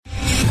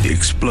the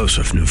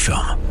explosive new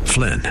film,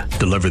 Flynn,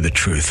 deliver the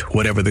truth,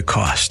 whatever the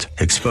cost,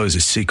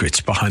 exposes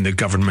secrets behind the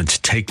government's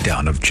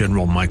takedown of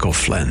General Michael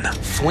Flynn.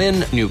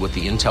 Flynn knew what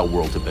the intel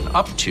world had been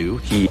up to.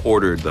 He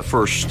ordered the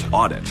first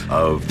audit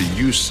of the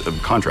use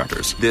of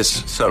contractors.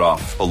 This set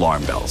off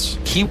alarm bells.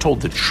 He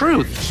told the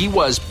truth. He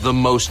was the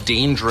most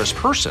dangerous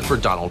person for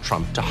Donald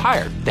Trump to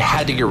hire. They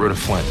had to get rid of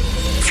Flynn.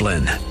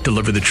 Flynn,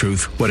 deliver the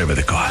truth, whatever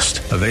the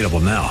cost. Available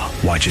now.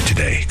 Watch it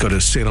today. Go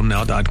to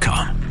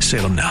salemnow.com.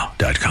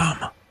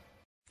 salemnow.com.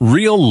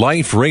 Real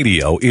Life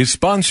Radio is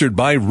sponsored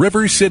by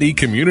River City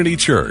Community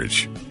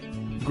Church.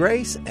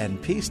 Grace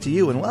and peace to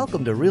you, and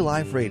welcome to Real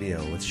Life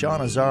Radio with Sean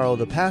Azzaro,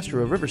 the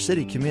pastor of River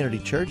City Community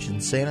Church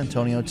in San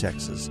Antonio,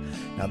 Texas.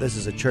 Now, this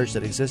is a church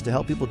that exists to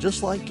help people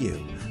just like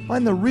you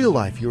find the real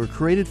life you were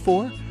created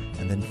for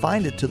and then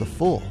find it to the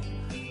full.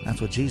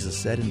 That's what Jesus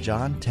said in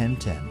John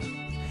 10:10.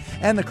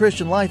 And the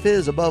Christian life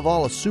is, above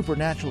all, a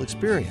supernatural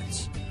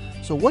experience.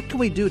 So what can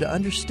we do to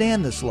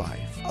understand this life?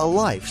 A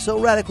life so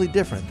radically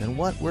different than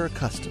what we're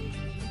accustomed.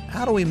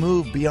 How do we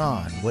move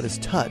beyond what is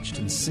touched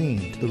and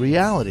seen to the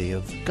reality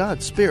of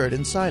God's Spirit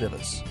inside of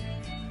us?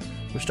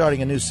 We're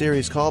starting a new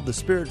series called The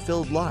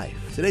Spirit-Filled Life.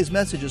 Today's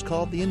message is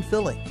called The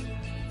Infilling.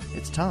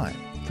 It's time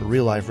for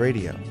Real Life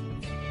Radio.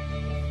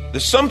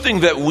 There's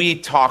something that we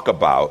talk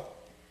about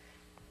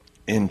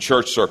in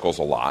church circles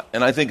a lot,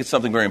 and I think it's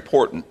something very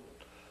important,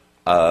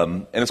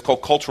 and it's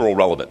called cultural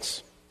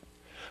relevance.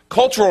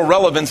 Cultural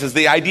relevance is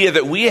the idea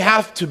that we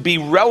have to be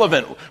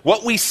relevant.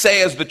 What we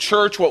say as the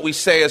church, what we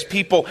say as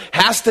people,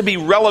 has to be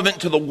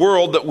relevant to the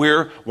world that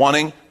we're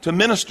wanting to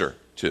minister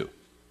to.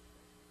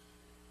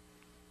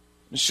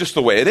 It's just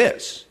the way it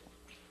is.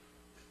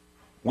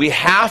 We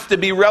have to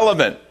be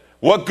relevant.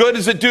 What good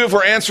does it do if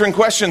we're answering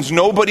questions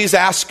nobody's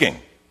asking?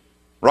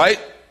 Right?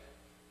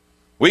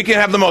 We can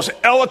have the most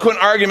eloquent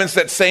arguments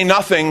that say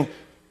nothing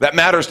that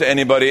matters to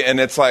anybody, and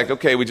it's like,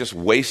 okay, we just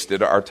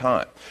wasted our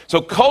time. So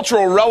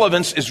cultural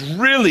relevance is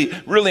really,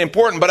 really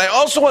important, but I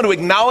also want to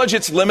acknowledge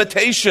its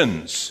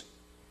limitations.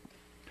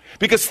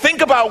 Because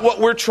think about what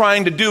we're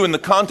trying to do in the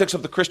context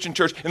of the Christian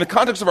church, in the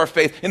context of our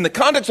faith, in the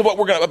context of what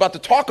we're about to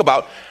talk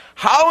about.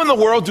 How in the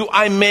world do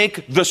I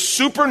make the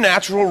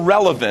supernatural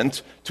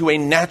relevant to a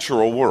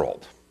natural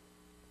world?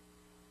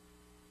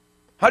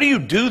 How do you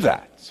do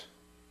that?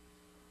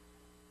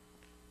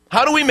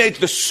 How do we make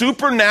the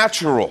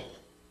supernatural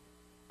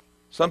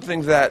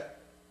something that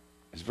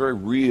is very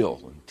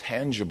real and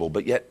tangible,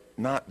 but yet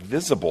not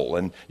visible,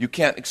 and you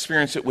can't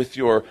experience it with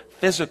your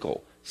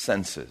physical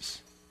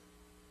senses?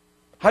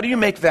 How do you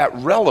make that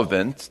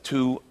relevant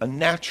to a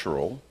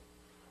natural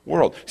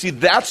world? See,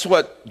 that's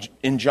what,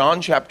 in John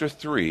chapter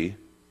 3,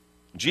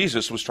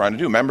 Jesus was trying to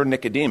do. Remember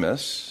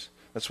Nicodemus?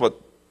 That's what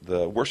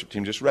the worship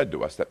team just read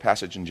to us, that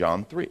passage in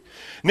John 3.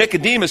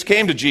 Nicodemus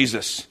came to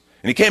Jesus,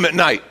 and he came at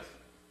night,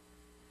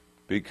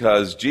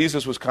 because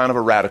Jesus was kind of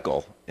a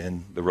radical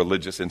in the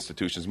religious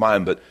institution's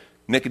mind, but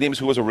Nicodemus,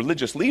 who was a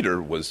religious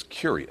leader, was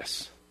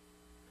curious.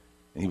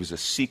 And he was a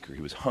seeker,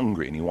 he was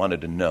hungry, and he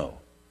wanted to know.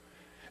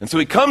 And so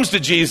he comes to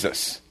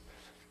Jesus.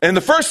 And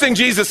the first thing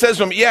Jesus says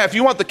to him, yeah, if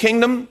you want the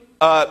kingdom,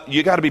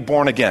 you got to be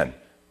born again.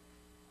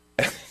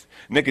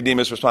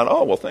 Nicodemus responded,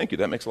 oh, well, thank you,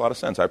 that makes a lot of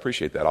sense. I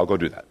appreciate that, I'll go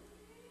do that.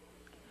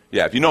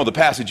 Yeah, if you know the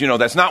passage, you know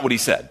that's not what he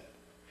said.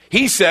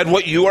 He said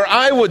what you or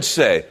I would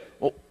say.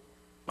 Well,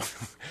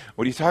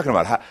 what are you talking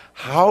about?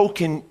 How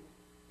can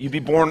you be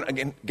born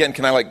again?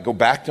 Can I go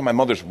back to my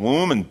mother's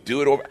womb and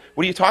do it over?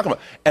 What are you talking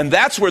about? And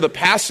that's where the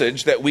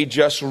passage that we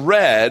just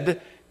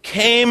read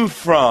came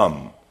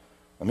from.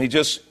 Let me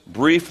just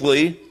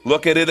briefly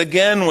look at it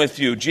again with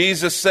you.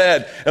 Jesus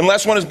said,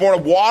 unless one is born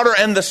of water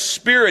and the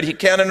Spirit, he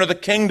can't enter the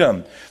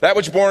kingdom. That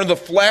which is born of the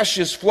flesh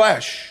is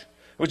flesh.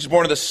 Which is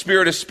born of the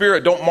Spirit is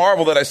spirit. Don't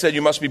marvel that I said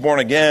you must be born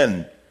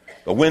again.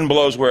 The wind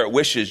blows where it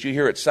wishes. You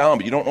hear it sound,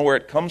 but you don't know where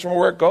it comes from or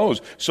where it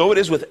goes. So it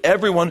is with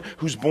everyone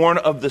who's born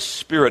of the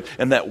Spirit.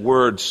 And that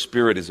word,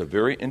 Spirit, is a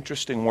very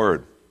interesting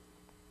word.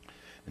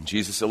 And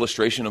Jesus'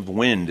 illustration of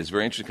wind is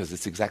very interesting because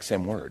it's the exact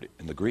same word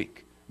in the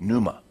Greek.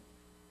 Pneuma.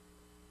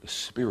 The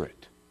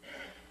Spirit.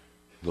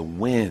 The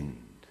wind.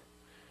 Do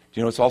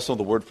you know it's also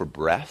the word for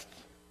breath?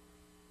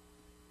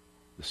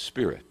 The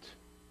Spirit.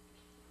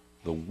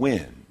 The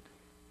wind.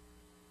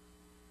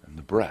 And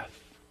the breath.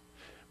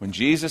 When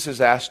Jesus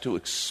is asked to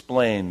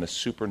explain the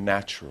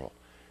supernatural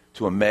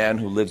to a man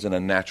who lives in a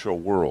natural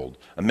world,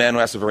 a man who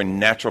asks a very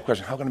natural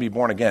question, how can I be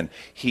born again?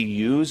 He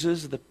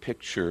uses the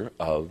picture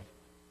of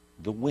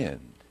the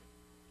wind.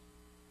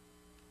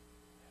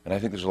 And I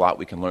think there's a lot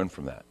we can learn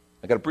from that.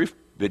 I got a brief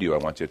video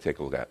I want you to take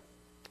a look at.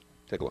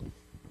 Take a look.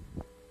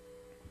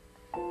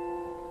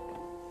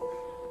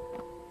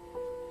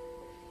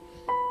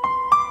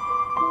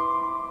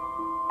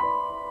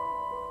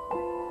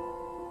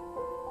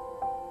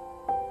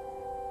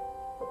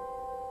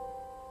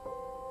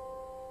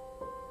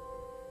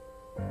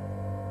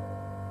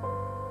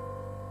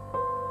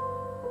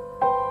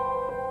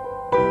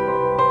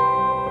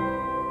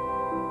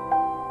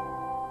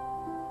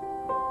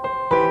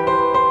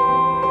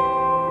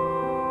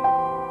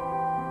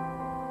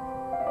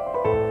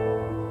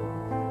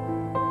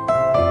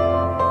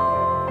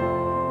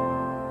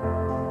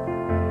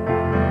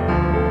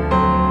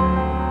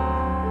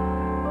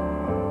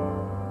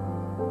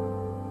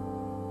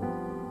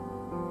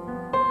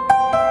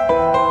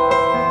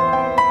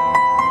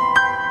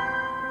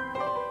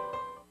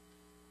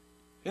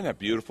 Isn't that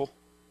beautiful?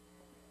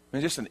 I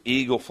mean, just an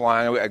eagle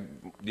flying.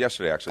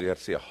 Yesterday, actually, I got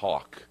to see a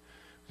hawk.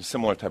 A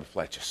similar type of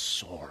flight, just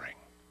soaring.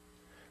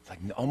 It's like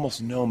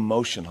almost no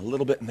motion, a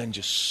little bit, and then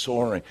just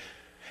soaring.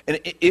 And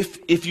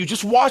if you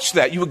just watch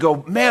that, you would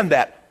go, man,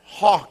 that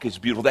hawk is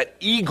beautiful. That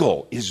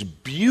eagle is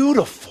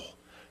beautiful.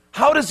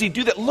 How does he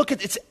do that? Look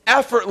at it's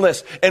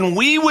effortless. And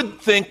we would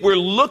think we're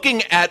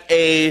looking at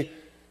an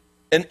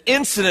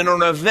incident or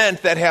an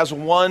event that has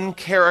one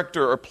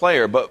character or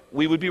player, but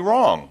we would be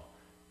wrong.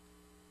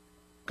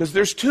 Because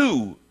there's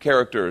two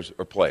characters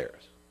or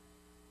players.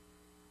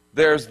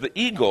 There's the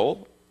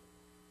eagle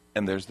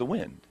and there's the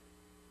wind.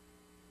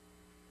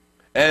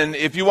 And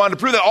if you wanted to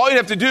prove that, all you'd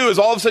have to do is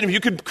all of a sudden, if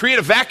you could create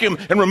a vacuum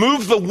and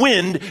remove the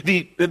wind,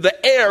 the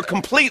air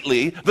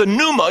completely, the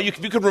pneuma,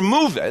 if you could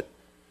remove it,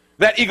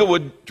 that eagle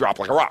would drop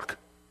like a rock.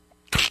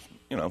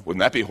 Wouldn't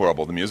that be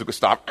horrible? The music would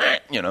stop,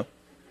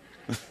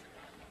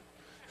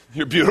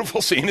 Your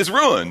beautiful scene is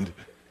ruined.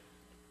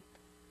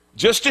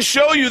 Just to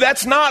show you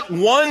that's not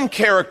one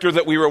character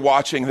that we were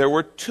watching. There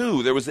were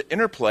two. There was the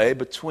interplay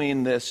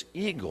between this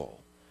eagle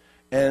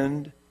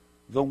and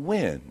the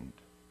wind,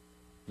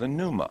 the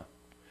pneuma.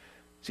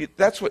 See,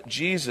 that's what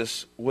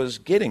Jesus was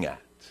getting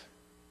at.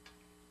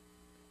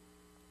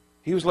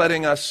 He was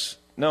letting us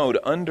know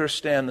to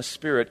understand the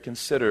Spirit,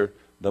 consider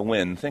the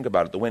wind. Think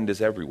about it. The wind is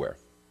everywhere.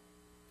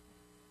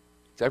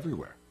 It's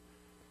everywhere.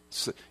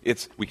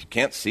 We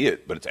can't see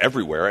it, but it's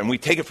everywhere, and we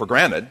take it for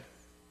granted.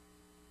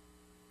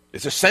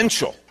 It's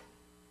essential.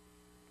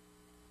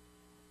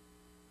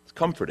 It's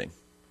comforting,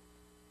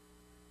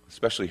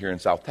 especially here in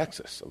South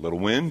Texas. A little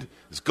wind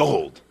is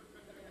gold.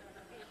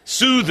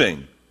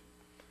 Soothing.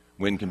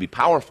 Wind can be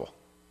powerful.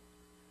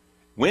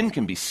 Wind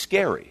can be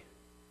scary.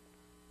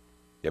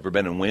 You ever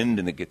been in wind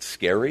and it gets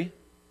scary?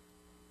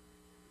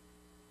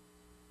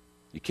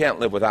 You can't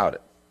live without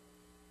it.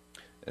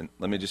 And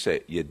let me just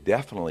say, you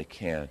definitely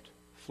can't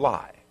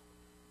fly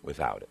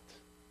without it,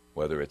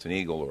 whether it's an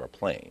eagle or a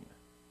plane.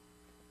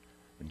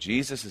 And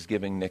Jesus is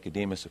giving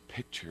Nicodemus a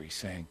picture. He's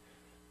saying,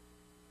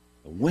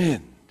 the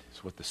wind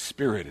is what the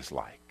Spirit is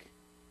like.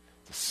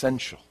 It's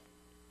essential.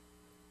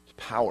 It's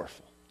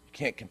powerful. You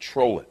can't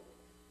control it.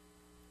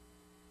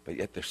 But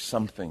yet there's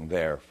something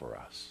there for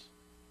us.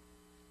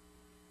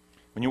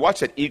 When you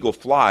watch that eagle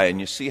fly and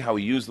you see how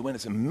he used the wind,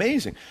 it's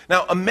amazing.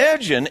 Now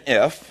imagine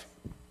if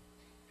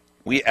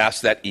we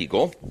asked that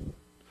eagle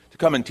to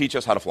come and teach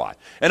us how to fly.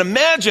 And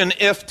imagine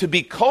if, to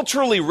be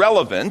culturally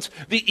relevant,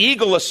 the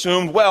eagle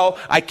assumed, well,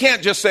 I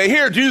can't just say,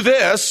 here, do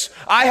this.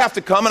 I have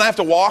to come and I have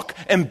to walk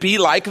and be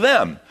like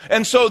them.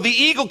 And so the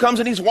eagle comes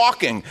and he's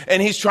walking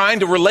and he's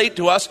trying to relate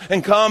to us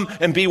and come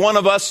and be one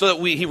of us so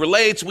that he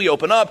relates, we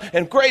open up,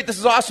 and great, this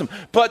is awesome.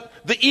 But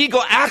the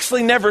eagle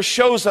actually never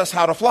shows us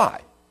how to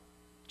fly.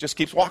 Just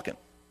keeps walking.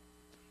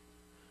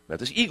 We have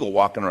this eagle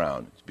walking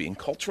around. It's being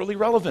culturally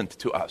relevant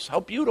to us.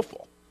 How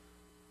beautiful.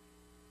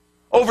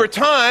 Over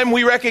time,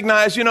 we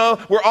recognize,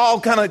 we're all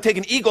kind of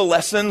taking eagle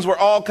lessons. We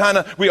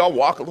all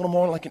walk a little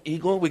more like an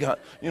eagle. We got,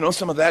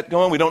 some of that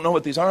going. We don't know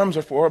what these arms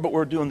are for, but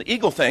we're doing the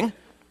eagle thing.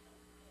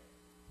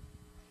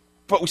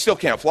 But we still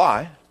can't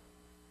fly.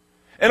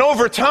 And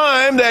over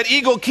time, that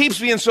eagle keeps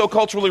being so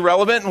culturally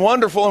relevant and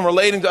wonderful and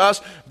relating to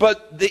us,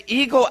 but the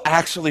eagle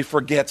actually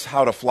forgets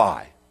how to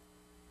fly.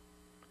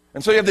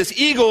 And so you have this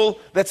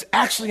eagle that's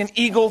actually an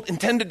eagle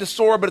intended to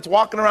soar, but it's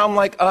walking around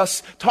like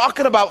us,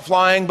 talking about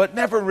flying, but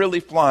never really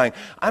flying.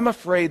 I'm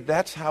afraid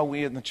that's how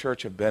we in the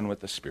church have been with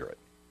the Spirit.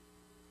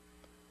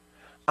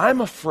 I'm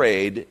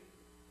afraid,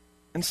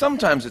 and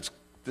sometimes it's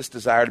this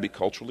desire to be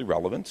culturally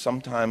relevant,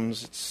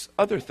 sometimes it's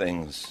other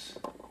things.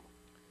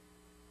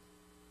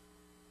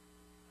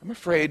 I'm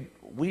afraid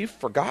we've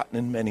forgotten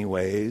in many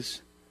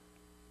ways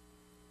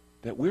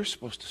that we're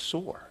supposed to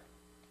soar.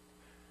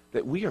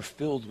 That we are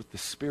filled with the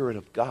Spirit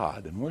of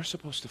God, and we're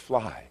supposed to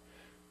fly.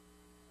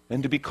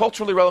 And to be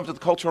culturally relevant to the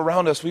culture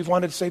around us, we've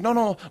wanted to say,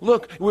 no,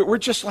 look, we're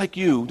just like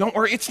you. Don't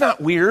worry, it's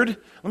not weird.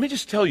 Let me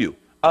just tell you,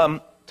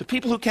 to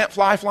people who can't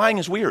fly, flying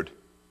is weird.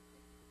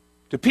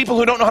 To people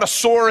who don't know how to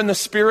soar in the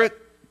Spirit,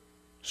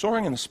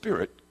 soaring in the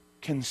Spirit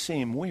can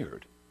seem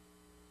weird.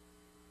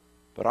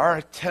 But our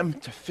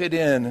attempt to fit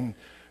in and,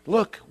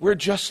 look, we're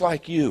just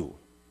like you.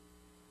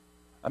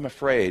 I'm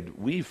afraid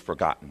we've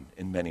forgotten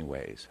in many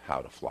ways how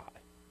to fly.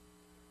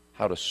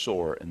 How to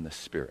soar in the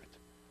Spirit,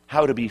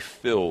 how to be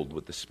filled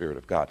with the Spirit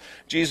of God.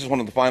 Jesus, one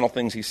of the final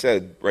things he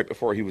said right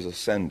before he was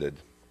ascended,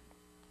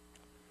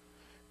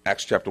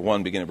 Acts chapter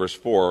 1, beginning at verse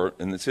 4,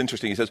 and it's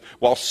interesting, he says,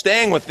 while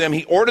staying with them,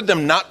 he ordered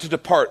them not to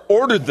depart,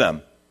 ordered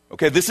them.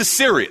 Okay, this is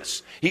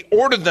serious. He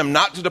ordered them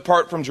not to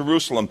depart from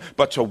Jerusalem,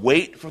 but to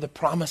wait for the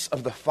promise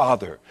of the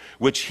Father,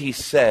 which he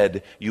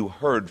said, you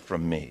heard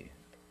from me.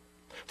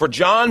 For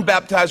John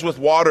baptized with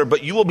water,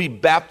 but you will be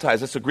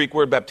baptized. That's the Greek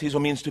word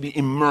baptizo, means to be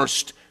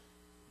immersed.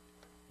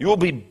 You will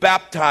be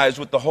baptized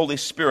with the Holy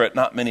Spirit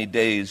not many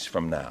days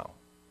from now.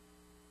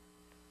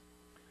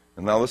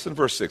 And now listen to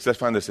verse 6. I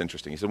find this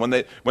interesting. He said,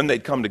 when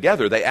they'd come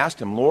together, they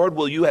asked him, Lord,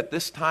 will you at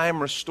this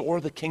time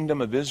restore the kingdom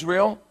of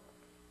Israel?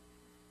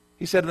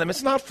 He said to them,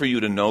 it's not for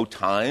you to know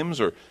times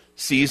or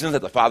seasons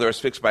that the Father has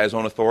fixed by his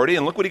own authority.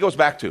 And look what he goes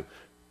back to.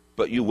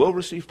 But you will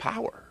receive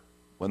power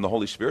when the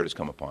Holy Spirit has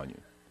come upon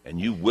you. And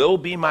you will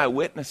be my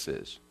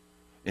witnesses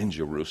in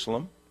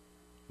Jerusalem,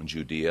 in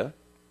Judea,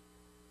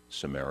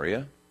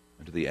 Samaria,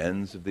 and to the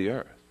ends of the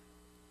earth.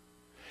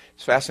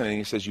 It's fascinating.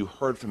 He says, you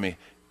heard from me.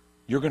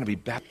 You're going to be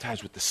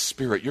baptized with the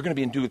Spirit. You're going to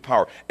be endued with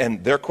power.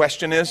 And their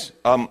question is,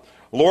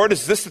 Lord,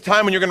 is this the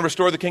time when you're going to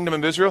restore the kingdom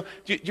of Israel?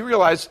 Do you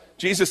realize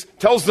Jesus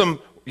tells them,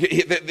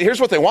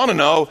 here's what they want to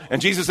know,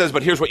 and Jesus says,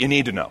 but here's what you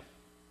need to know.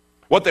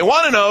 What they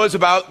want to know is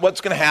about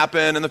what's going to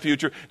happen in the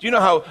future. Do you know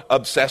how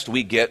obsessed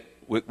we get?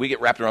 We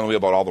get wrapped around the wheel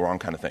about all the wrong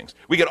kind of things.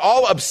 We get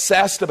all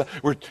obsessed about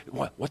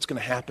what's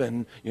going to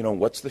happen,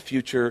 what's the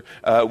future.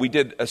 We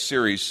did a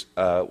series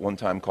one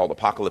time called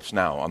Apocalypse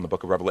Now on the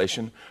book of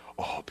Revelation.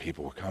 Oh,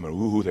 people were coming.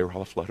 Ooh, they were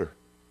all aflutter.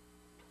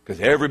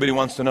 Because everybody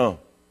wants to know.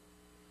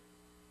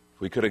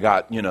 If we could have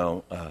got,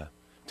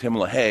 Tim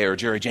LaHaye or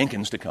Jerry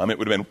Jenkins to come, it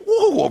would have been,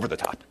 woo, over the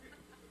top.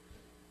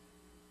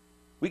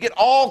 We get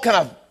all kind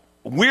of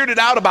weirded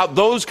out about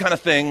those kind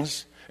of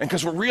things, and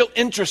because we're real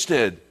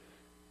interested,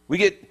 we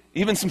get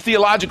even some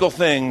theological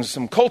things,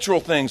 some cultural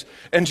things,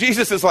 and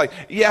Jesus is like,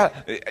 yeah,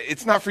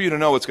 it's not for you to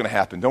know what's going to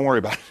happen. Don't worry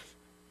about it.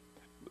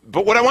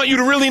 But what I want you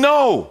to really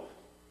know,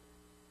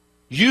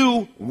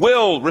 you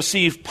will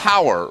receive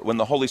power when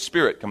the Holy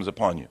Spirit comes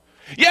upon you.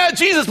 Yeah,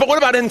 Jesus, but what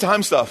about end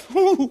time stuff?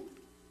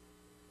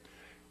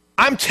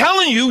 I'm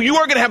telling you, you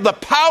are going to have the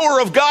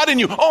power of God in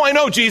you. Oh, I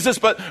know, Jesus,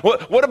 but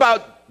what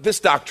about this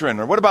doctrine?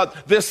 Or what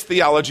about this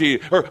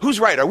theology? Or who's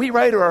right? Are we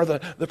right or are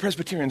the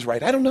Presbyterians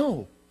right? I don't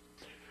know.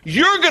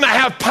 You're going to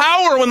have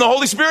power when the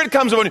Holy Spirit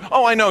comes upon you.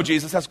 Oh, I know,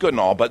 Jesus, that's good and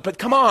all, but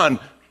come on.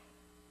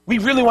 We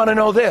really want to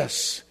know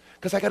this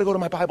because I got to go to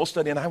my Bible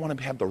study and I want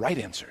to have the right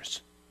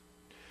answers.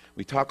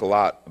 We talk a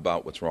lot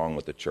about what's wrong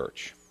with the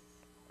church.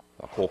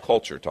 The whole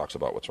culture talks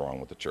about what's wrong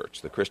with the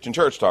church. The Christian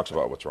church talks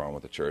about what's wrong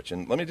with the church.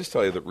 And let me just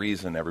tell you the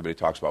reason everybody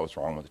talks about what's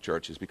wrong with the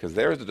church is because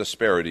there is a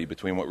disparity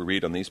between what we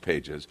read on these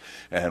pages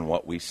and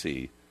what we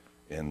see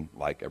in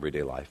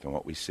everyday life and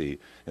what we see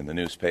in the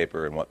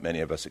newspaper and what many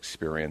of us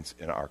experience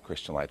in our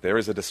Christian life. There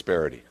is a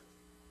disparity,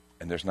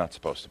 and there's not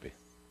supposed to be.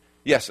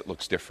 Yes, it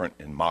looks different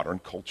in modern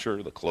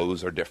culture. The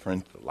clothes are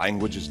different. The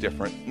language is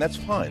different. And that's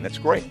fine. That's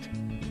great.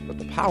 But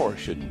the power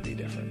shouldn't be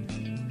different.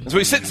 And so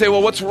we sit and say,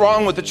 well, what's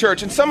wrong with the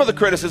church? And some of the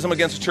criticism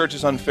against the church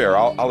is unfair.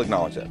 I'll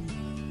acknowledge that.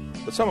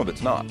 But some of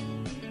it's not.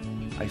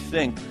 I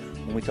think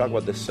when we talk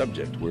about this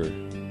subject, we're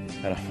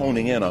kind of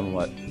honing in on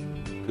what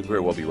could very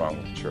well be wrong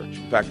with the church.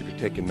 In fact, if you're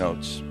taking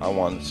notes, I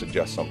want to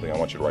suggest something. I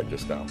want you to write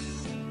this down.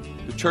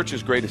 The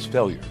church's greatest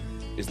failure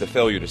is the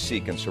failure to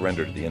seek and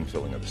surrender to the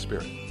infilling of the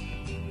Spirit.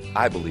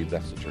 I believe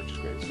that's the church's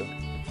greatest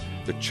failure.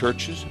 The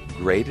church's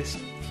greatest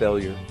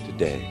failure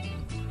today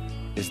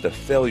is the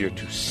failure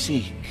to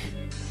seek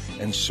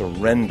and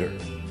surrender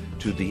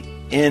to the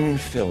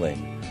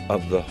infilling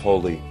of the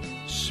Holy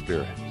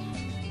Spirit.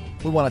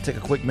 We want to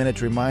take a quick minute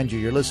to remind you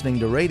you're listening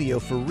to Radio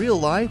for Real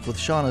Life with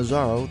Sean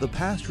Azzaro, the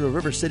pastor of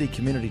River City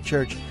Community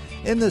Church,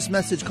 in this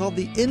message called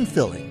The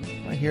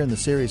Infilling, right here in the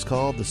series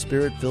called The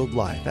Spirit-Filled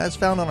Life, as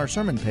found on our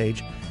sermon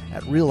page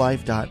at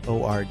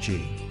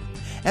reallife.org.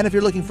 And if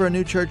you're looking for a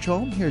new church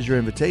home, here's your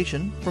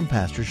invitation from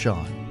Pastor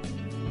Sean.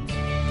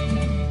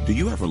 Do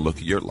you ever look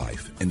at your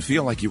life and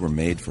feel like you were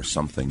made for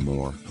something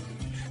more?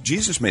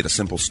 Jesus made a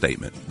simple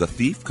statement. The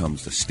thief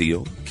comes to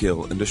steal,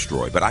 kill, and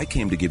destroy, but I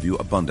came to give you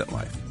abundant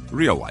life,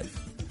 real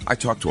life. I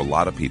talk to a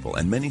lot of people,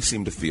 and many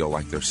seem to feel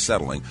like they're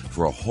settling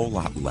for a whole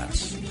lot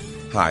less.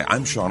 Hi,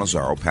 I'm Sean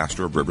Azzaro,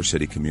 pastor of River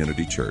City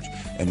Community Church,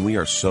 and we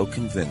are so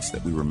convinced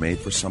that we were made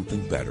for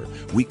something better.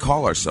 We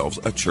call ourselves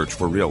a church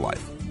for real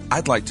life.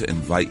 I'd like to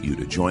invite you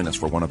to join us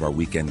for one of our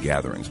weekend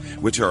gatherings,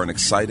 which are an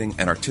exciting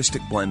and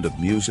artistic blend of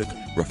music,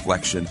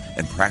 reflection,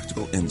 and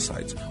practical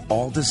insights,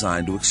 all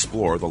designed to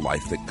explore the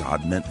life that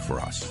God meant for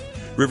us.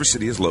 River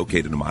City is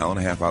located a mile and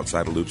a half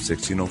outside of Loop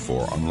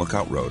 1604 on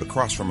Lookout Road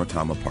across from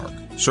Retama Park.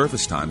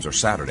 Service times are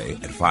Saturday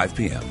at 5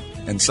 p.m.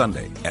 and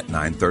Sunday at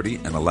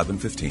 9:30 and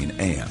 11:15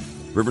 a.m.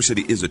 River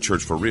City is a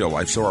church for real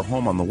life, so our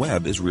home on the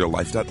web is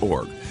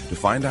reallife.org. To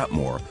find out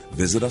more,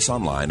 visit us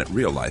online at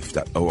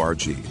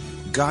reallife.org.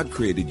 God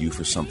created you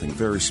for something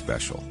very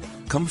special.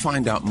 Come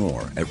find out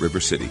more at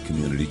River City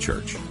Community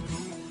Church.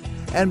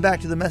 And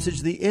back to the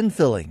message, The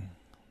Infilling.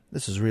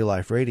 This is Real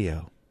Life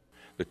Radio.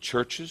 The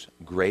church's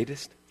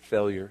greatest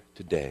failure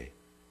today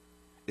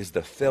is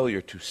the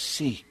failure to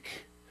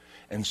seek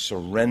and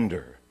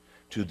surrender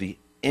to the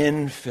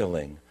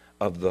infilling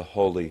of the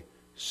Holy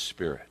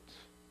Spirit.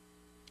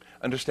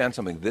 Understand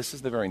something. This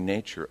is the very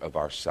nature of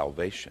our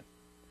salvation.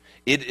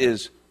 It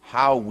is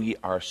how we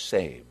are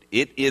saved.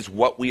 It is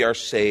what we are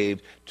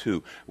saved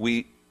to.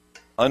 We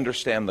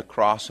understand the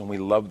cross and we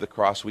love the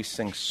cross. We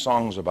sing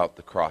songs about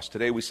the cross.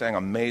 Today we sang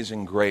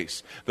Amazing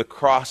Grace. The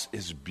cross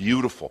is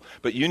beautiful.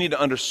 But you need to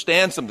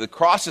understand something. The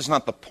cross is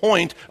not the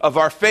point of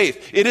our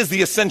faith. It is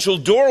the essential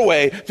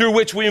doorway through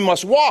which we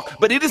must walk.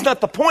 But it is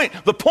not the point.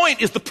 The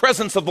point is the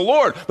presence of the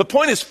Lord. The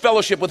point is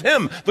fellowship with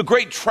Him. The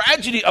great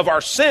tragedy of our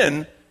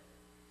sin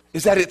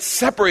is that it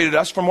separated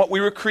us from what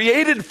we were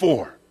created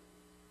for.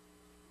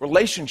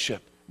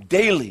 relationship,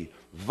 daily,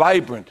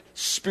 vibrant,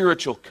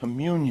 spiritual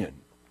communion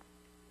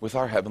with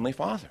our Heavenly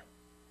Father.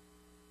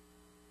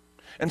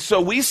 And so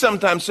we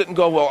sometimes sit and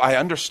go, well, I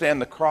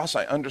understand the cross,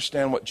 I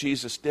understand what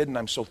Jesus did, and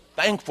I'm so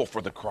thankful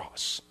for the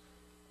cross.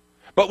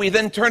 But we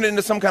then turn it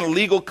into some kind of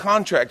legal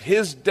contract.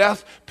 His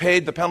death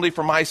paid the penalty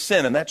for my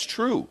sin, and that's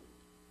true.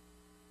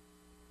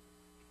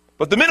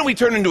 But the minute we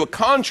turn it into a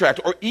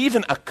contract or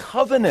even a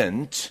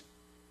covenant,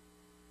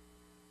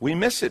 we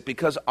miss it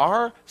because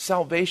our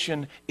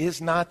salvation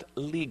is not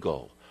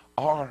legal.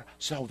 Our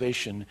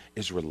salvation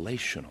is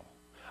relational.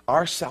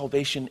 Our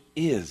salvation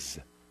is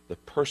the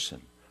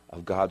person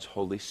of God's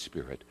Holy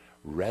Spirit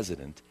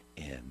resident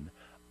in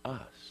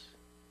us.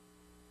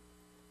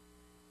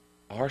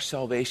 Our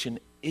salvation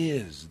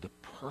is the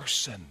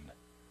person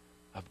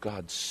of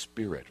God's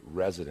Spirit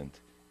resident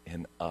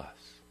in us.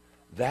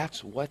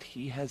 That's what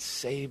He has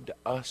saved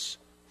us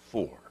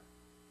for.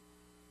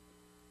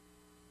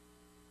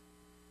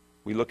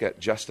 We look at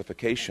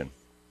justification,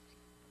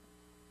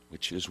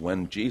 which is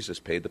when Jesus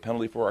paid the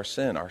penalty for our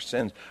sin. Our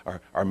sins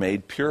are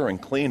made pure and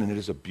clean, and it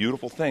is a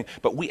beautiful thing.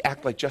 But we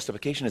act like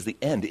justification is the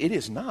end. It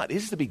is not. It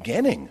is the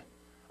beginning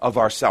of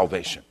our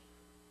salvation.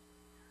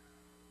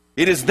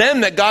 It is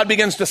then that God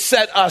begins to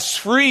set us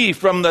free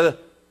from the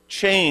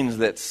chains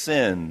that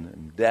sin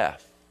and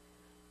death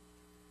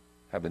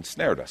have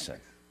ensnared us in.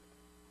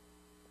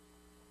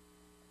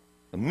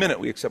 The minute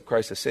we accept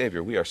Christ as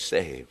Savior, we are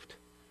saved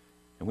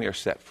and we are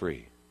set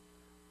free.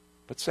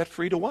 But set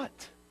free to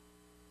what?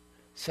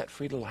 Set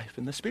free to life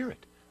in the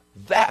Spirit.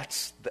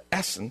 That's the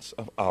essence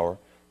of our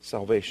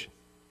salvation.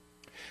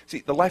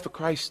 See, the life of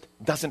Christ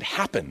doesn't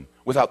happen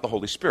without the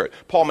Holy Spirit.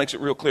 Paul makes it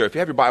real clear. If you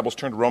have your Bibles,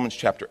 turn to Romans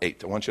chapter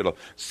 8. I want you to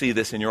see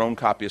this in your own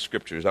copy of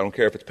Scriptures. I don't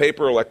care if it's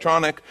paper or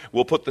electronic.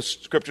 We'll put the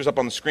Scriptures up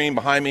on the screen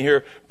behind me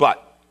here,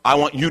 but I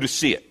want you to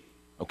see it.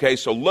 Okay,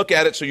 so look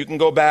at it so you can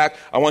go back.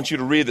 I want you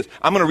to read this.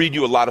 I'm going to read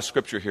you a lot of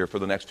Scripture here for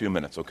the next few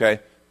minutes, okay?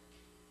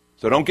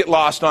 So don't get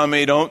lost on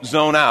me. Don't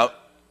zone out.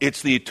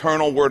 It's the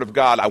eternal Word of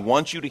God. I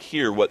want you to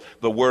hear what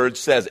the Word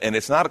says, and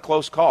it's not a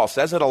close call. It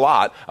says it a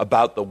lot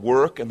about the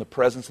work and the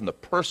presence and the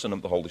person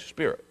of the Holy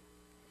Spirit.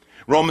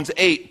 Romans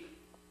 8,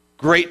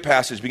 great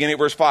passage, beginning at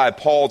verse 5,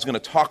 Paul's going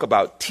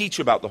to teach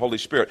about the Holy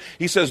Spirit.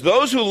 He says,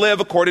 those who live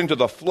according to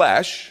the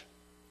flesh,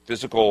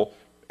 physical,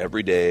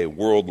 everyday,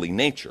 worldly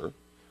nature,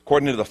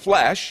 according to the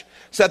flesh,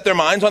 set their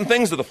minds on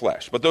things of the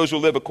flesh. But those who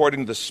live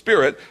according to the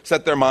Spirit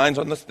set their minds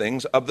on the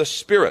things of the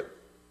Spirit.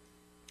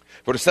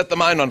 For to set the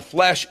mind on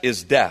flesh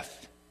is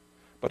death,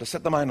 but to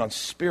set the mind on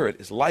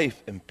spirit is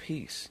life and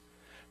peace.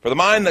 For the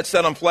mind that's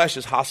set on flesh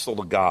is hostile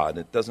to God.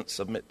 It doesn't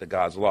submit to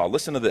God's law.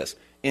 Listen to this.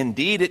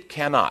 Indeed, it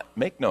cannot.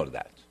 Make note of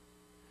that.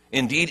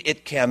 Indeed,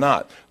 it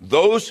cannot.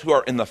 Those who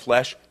are in the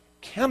flesh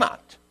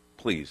cannot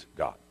please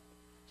God.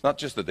 It's not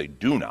just that they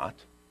do not.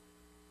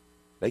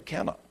 They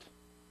cannot.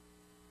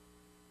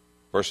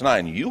 Verse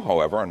 9, you,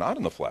 however, are not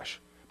in the flesh,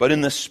 but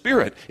in the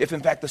Spirit, if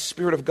in fact the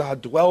Spirit of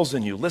God dwells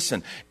in you.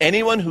 Listen,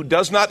 anyone who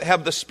does not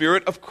have the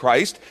Spirit of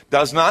Christ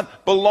does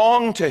not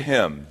belong to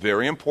Him.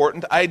 Very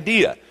important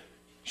idea.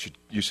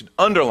 You should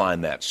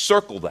underline that,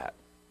 circle that.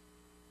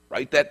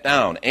 Write that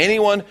down.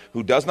 Anyone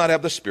who does not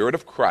have the Spirit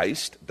of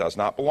Christ does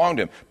not belong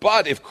to Him.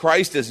 But if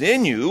Christ is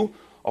in you,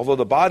 although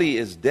the body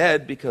is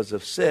dead because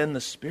of sin,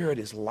 the Spirit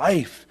is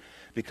life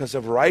because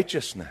of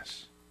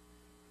righteousness.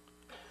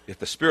 If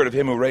the Spirit of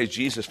Him who raised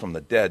Jesus from the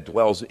dead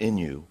dwells in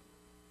you,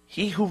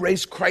 He who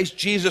raised Christ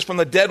Jesus from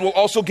the dead will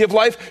also give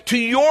life to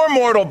your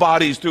mortal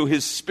bodies through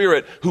His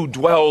Spirit who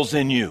dwells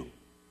in you.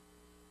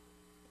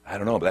 I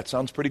don't know, but that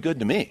sounds pretty good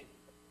to me.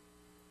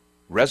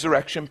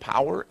 Resurrection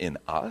power in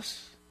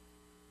us.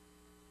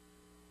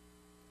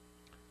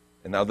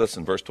 And now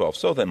listen, verse 12.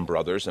 So then,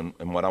 brothers, and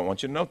what I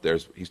want you to note there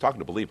is he's talking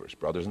to believers,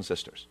 brothers and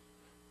sisters.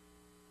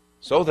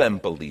 So then,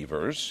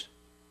 believers,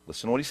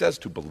 listen to what he says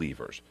to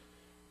believers.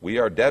 We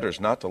are debtors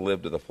not to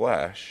live to the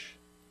flesh,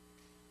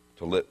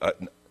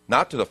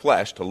 not to the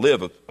flesh, to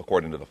live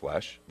according to the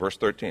flesh. Verse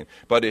 13.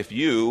 But if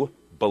you,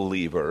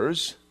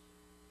 believers,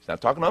 he's not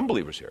talking to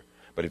unbelievers here,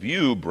 but if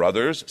you,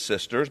 brothers,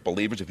 sisters,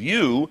 believers, if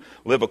you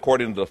live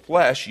according to the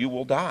flesh, you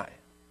will die.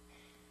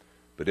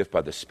 But if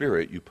by the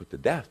Spirit you put to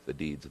death the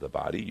deeds of the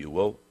body, you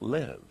will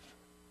live.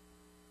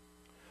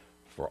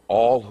 For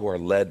all who are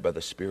led by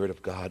the Spirit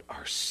of God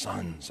are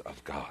sons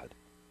of God.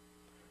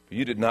 For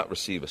you did not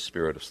receive a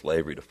spirit of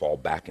slavery to fall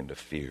back into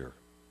fear,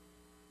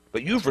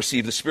 but you've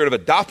received the Spirit of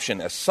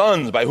adoption as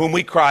sons, by whom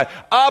we cry,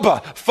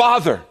 Abba,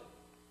 Father.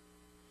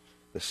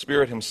 The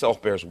Spirit Himself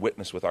bears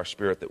witness with our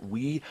spirit that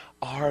we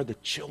are the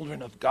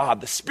children of God.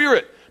 The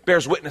Spirit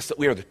bears witness that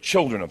we are the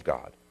children of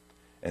God.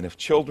 And if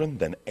children,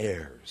 then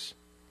heirs.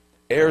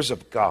 Heirs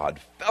of God,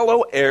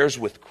 fellow heirs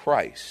with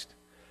Christ,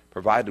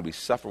 provided we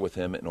suffer with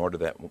Him in order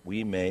that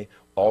we may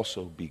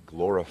also be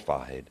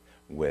glorified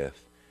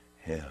with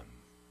Him.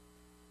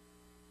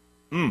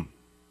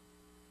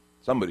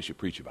 Somebody should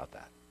preach about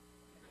that.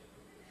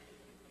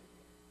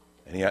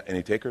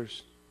 Any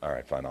takers? All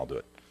right, fine, I'll do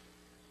it.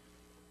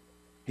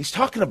 He's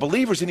talking to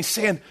believers and he's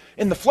saying,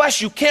 in the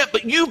flesh you can't,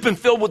 but you've been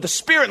filled with the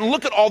Spirit, and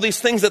look at all these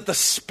things that the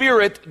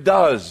Spirit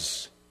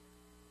does.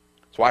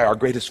 why our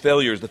greatest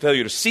failure is the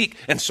failure to seek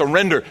and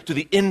surrender to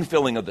the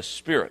infilling of the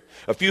Spirit.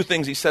 A few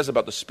things he says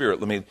about the Spirit.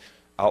 Let me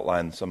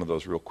outline some of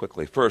those real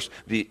quickly. First,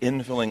 the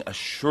infilling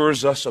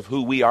assures us of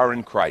who we are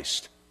in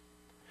Christ.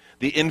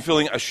 The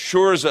infilling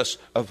assures us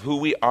of who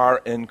we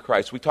are in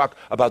Christ. We talk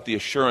about the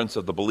assurance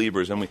of the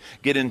believers, and we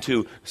get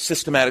into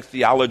systematic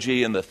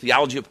theology and the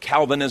theology of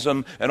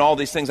Calvinism and all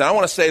these things. And I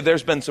want to say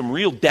there's been some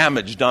real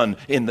damage done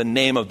in the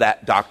name of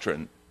that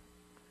doctrine,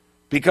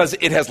 because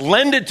it has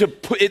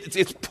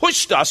it's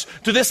pushed us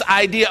to this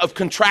idea of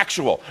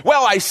contractual.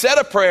 Well, I said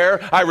a prayer,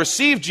 I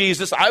received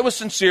Jesus, I was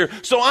sincere,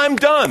 so I'm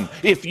done.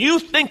 If you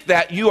think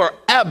that, you are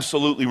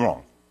absolutely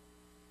wrong.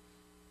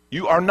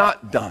 You are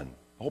not done.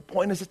 The whole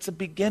point is it's a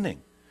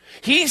beginning.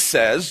 He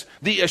says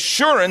the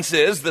assurance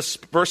is,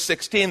 verse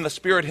 16, the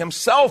Spirit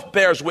himself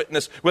bears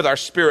witness with our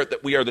spirit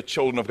that we are the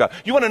children of God.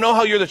 You want to know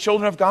how you're the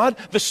children of God?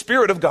 The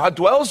Spirit of God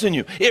dwells in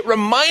you. It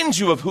reminds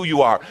you of who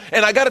you are.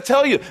 And I got to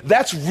tell you,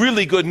 that's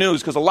really good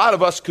news, because a lot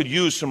of us could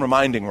use some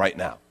reminding right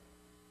now.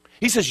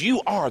 He says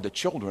you are the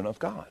children of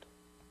God.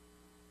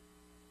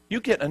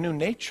 You get a new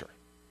nature.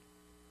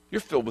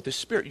 You're filled with His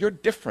Spirit. You're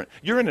different.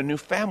 You're in a new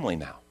family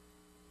now.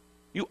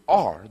 You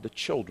are the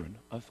children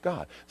of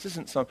God. This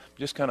isn't some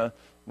just kind of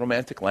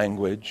romantic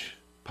language,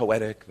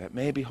 poetic, that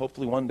maybe,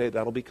 hopefully one day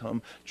that'll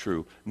become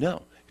true.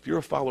 No. If you're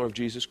a follower of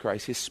Jesus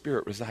Christ, His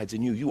Spirit resides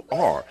in you. You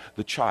are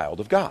the child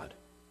of God.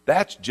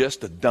 That's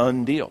just a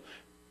done deal.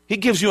 He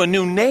gives you a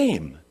new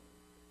name.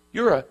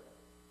 You're a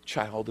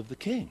child of the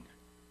King.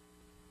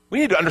 We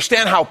need to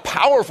understand how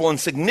powerful and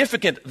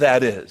significant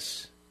that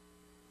is.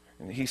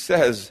 And he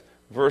says,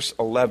 verse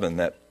 11,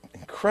 that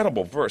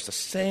incredible verse, the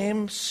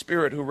same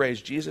Spirit who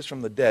raised Jesus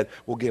from the dead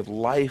will give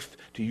life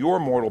to your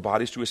mortal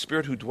bodies through His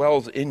Spirit who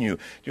dwells in you.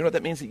 Do you know what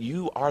that means? That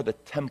you are the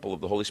temple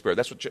of the Holy Spirit.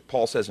 That's what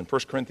Paul says in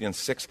 1 Corinthians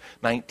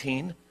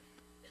 6:19.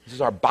 He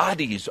says our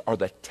bodies are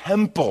the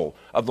temple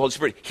of the Holy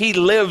Spirit. He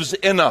lives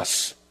in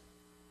us.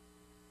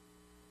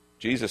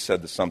 Jesus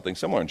said something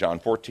similar in John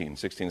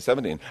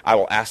 14:16-17. I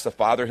will ask the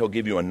Father, He'll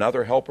give you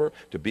another helper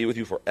to be with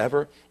you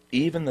forever,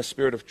 even the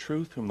Spirit of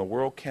truth, whom the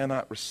world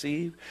cannot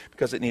receive,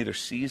 because it neither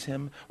sees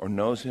Him or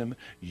knows Him.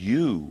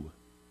 You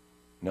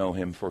know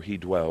Him, for He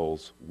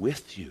dwells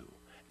with you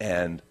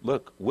and,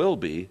 look, will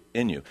be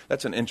in you.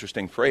 That's an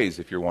interesting phrase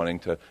if you're wanting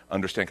to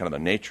understand kind of the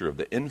nature of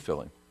the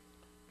infilling.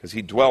 Because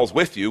He dwells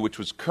with you, which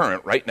was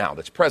current right now,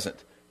 that's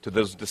present to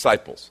those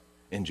disciples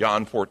in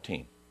John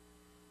 14,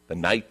 the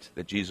night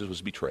that Jesus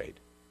was betrayed.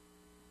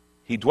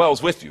 He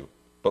dwells with you,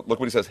 but look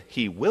what He says,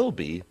 He will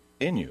be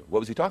in you. What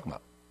was He talking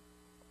about?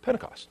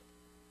 Pentecost.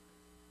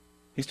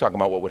 He's talking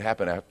about what would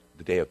happen after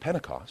the day of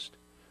Pentecost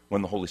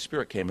when the Holy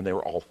Spirit came and they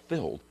were all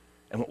filled,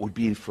 and what would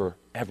be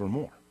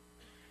forevermore.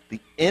 The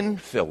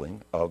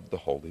infilling of the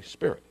Holy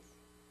Spirit.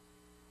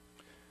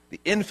 The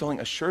infilling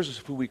assures us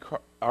of who we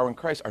are in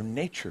Christ, our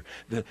nature,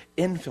 the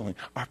infilling,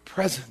 our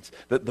presence,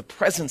 the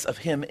presence of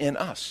Him in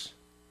us.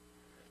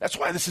 That's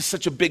why this is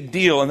such a big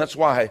deal, and that's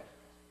why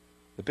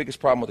the biggest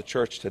problem with the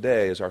church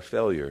today is our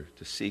failure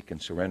to seek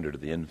and surrender to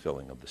the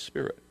infilling of the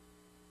Spirit.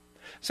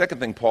 Second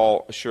thing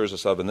Paul assures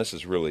us of, and this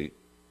is really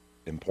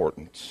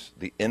important,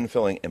 the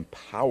infilling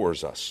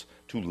empowers us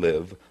to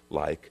live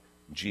like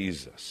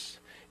Jesus.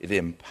 It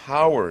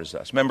empowers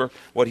us. Remember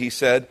what he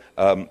said?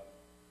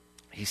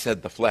 He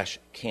said the flesh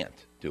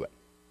can't do it.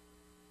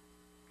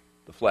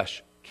 The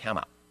flesh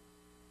cannot.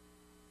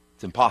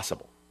 It's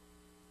impossible.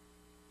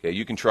 Okay,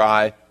 you can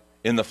try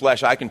in the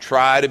flesh. I can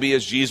try to be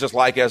as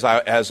Jesus-like as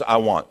I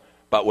want,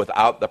 but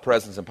without the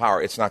presence and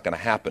power, it's not going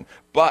to happen.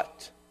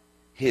 But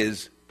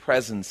His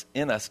presence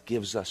in us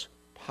gives us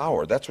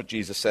power. That's what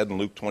Jesus said in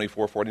Luke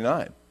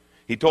 24:49.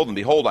 He told them,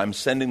 behold, I'm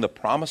sending the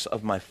promise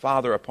of my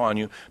Father upon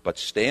you, but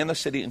stay in the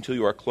city until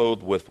you are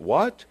clothed with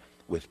what?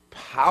 With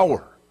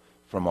power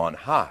from on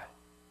high.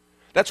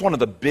 That's one of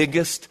the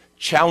biggest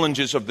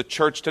challenges of the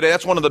church today.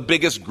 That's one of the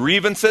biggest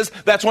grievances.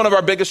 That's one of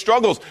our biggest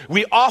struggles.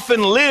 We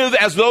often live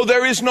as though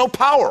there is no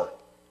power.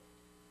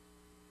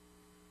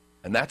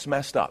 And that's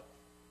messed up,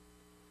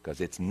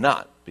 because it's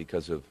not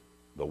because of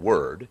the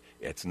Word.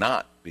 It's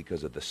not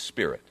because of the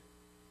Spirit.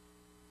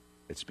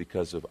 It's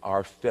because of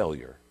our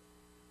failure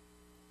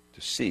to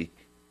seek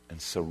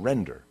and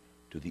surrender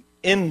to the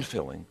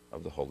infilling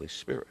of the Holy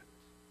Spirit.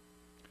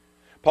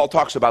 Paul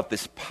talks about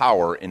this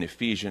power in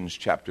Ephesians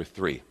chapter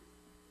 3.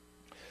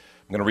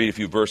 I'm going to read a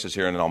few verses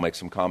here and then I'll make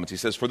some comments. He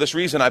says, for this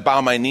reason I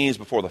bow my knees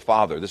before the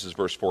Father. This is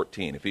verse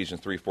 14,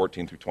 Ephesians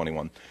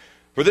 3:14-21.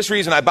 For this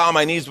reason I bow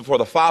my knees before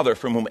the Father,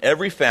 from whom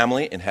every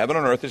family in heaven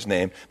and earth is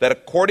named, that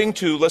according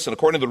to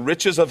the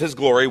riches of His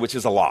glory, which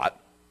is a lot.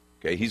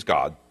 Okay, He's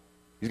God.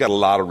 He's got a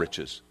lot of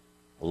riches,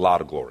 a lot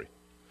of glory.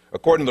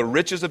 According to the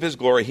riches of His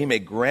glory, He may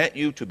grant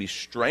you to be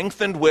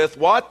strengthened with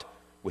what?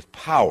 With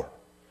power,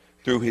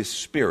 through His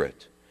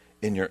Spirit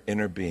in your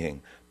inner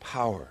being.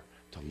 Power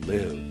to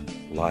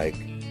live like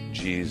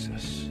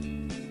Jesus.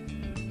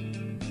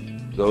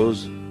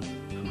 Those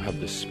who have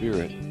the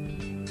Spirit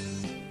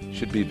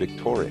should be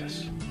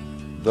victorious.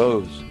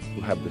 Those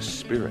who have the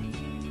Spirit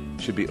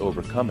should be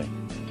overcoming.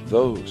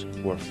 Those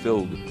who are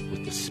filled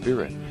with the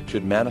Spirit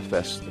should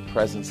manifest the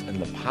presence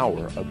and the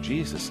power of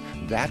Jesus.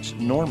 That's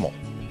normal.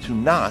 To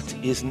not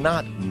is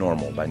not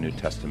normal by New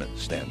Testament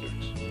standards.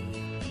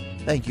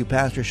 Thank you,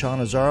 Pastor Sean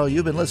Azzaro.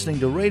 You've been listening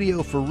to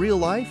Radio for Real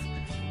Life.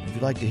 If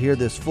you'd like to hear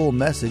this full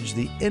message,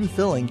 the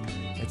infilling,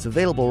 it's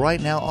available right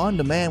now on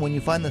demand when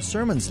you find the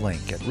sermons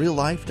link at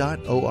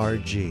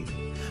reallife.org.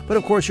 But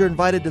of course, you're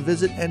invited to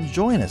visit and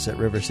join us at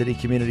River City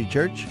Community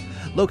Church,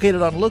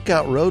 located on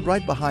Lookout Road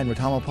right behind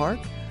Retama Park,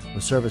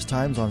 with service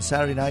times on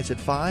Saturday nights at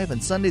 5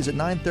 and Sundays at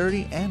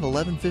 9:30 and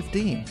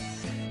 11:15.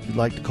 If you'd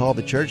like to call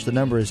the church, the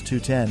number is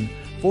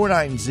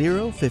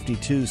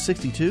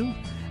 210-490-5262,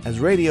 as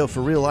Radio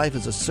for Real Life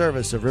is a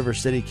service of River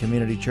City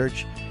Community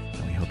Church,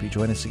 and we hope you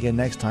join us again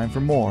next time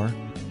for more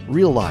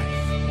Real Life.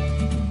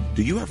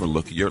 Do you ever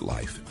look at your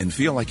life and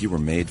feel like you were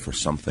made for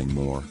something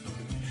more?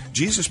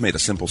 Jesus made a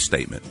simple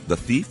statement. The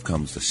thief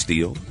comes to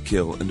steal,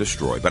 kill, and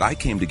destroy, but I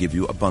came to give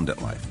you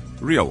abundant life,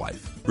 real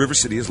life. River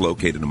City is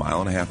located 1.5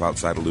 miles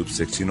outside of Loop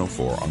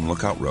 1604 on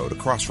Lookout Road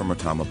across from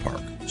Retama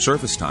Park.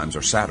 Service times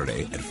are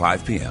Saturday at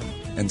 5 p.m.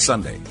 and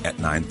Sunday at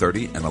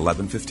 9:30 and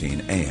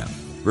 11:15 a.m.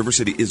 River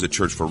City is a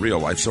church for real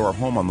life, so our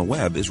home on the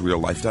web is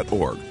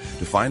reallife.org.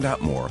 To find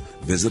out more,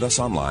 visit us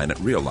online at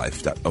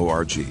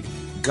reallife.org.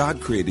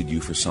 God created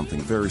you for something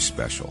very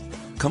special.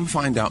 Come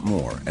find out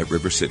more at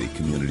River City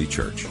Community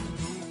Church.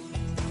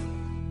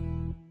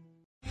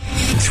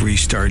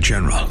 3-star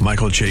General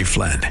Michael J.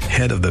 Flynn,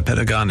 head of the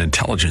Pentagon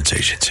Intelligence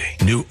Agency,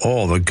 knew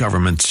all the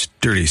government's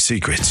dirty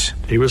secrets.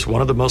 He was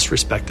one of the most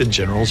respected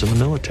generals in the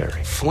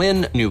military.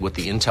 Flynn knew what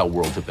the intel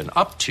world had been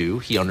up to.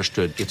 He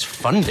understood its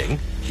funding.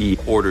 He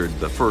ordered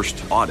the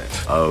first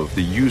audit of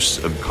the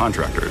use of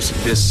contractors.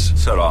 This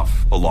set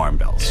off alarm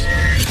bells.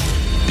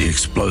 The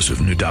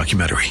explosive new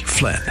documentary,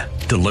 Flynn,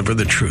 Deliver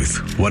the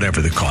Truth, Whatever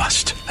the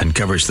Cost,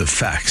 uncovers the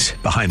facts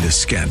behind this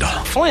scandal.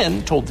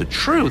 Flynn told the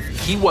truth.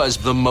 He was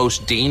the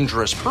most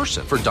dangerous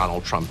person for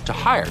Donald Trump to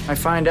hire. I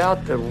find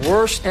out the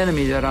worst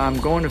enemy that I'm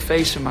going to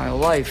face in my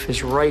life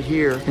is right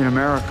here in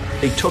America.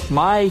 They took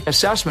my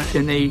assessment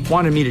and they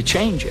wanted me to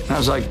change it. And I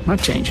was like, I'm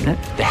not changing it.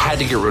 They had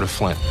to get rid of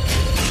Flynn.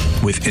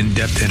 With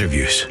in-depth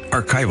interviews,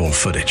 archival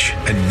footage,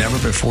 and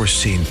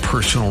never-before-seen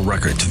personal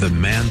records of the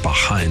man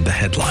behind the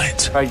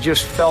headlines. I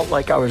just felt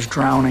like I was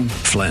drowning.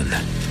 Flynn,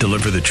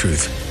 Deliver the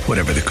Truth,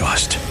 Whatever the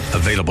Cost.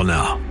 Available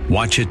now.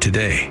 Watch it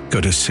today.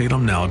 Go to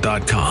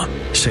salemnow.com.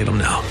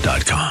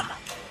 salemnow.com.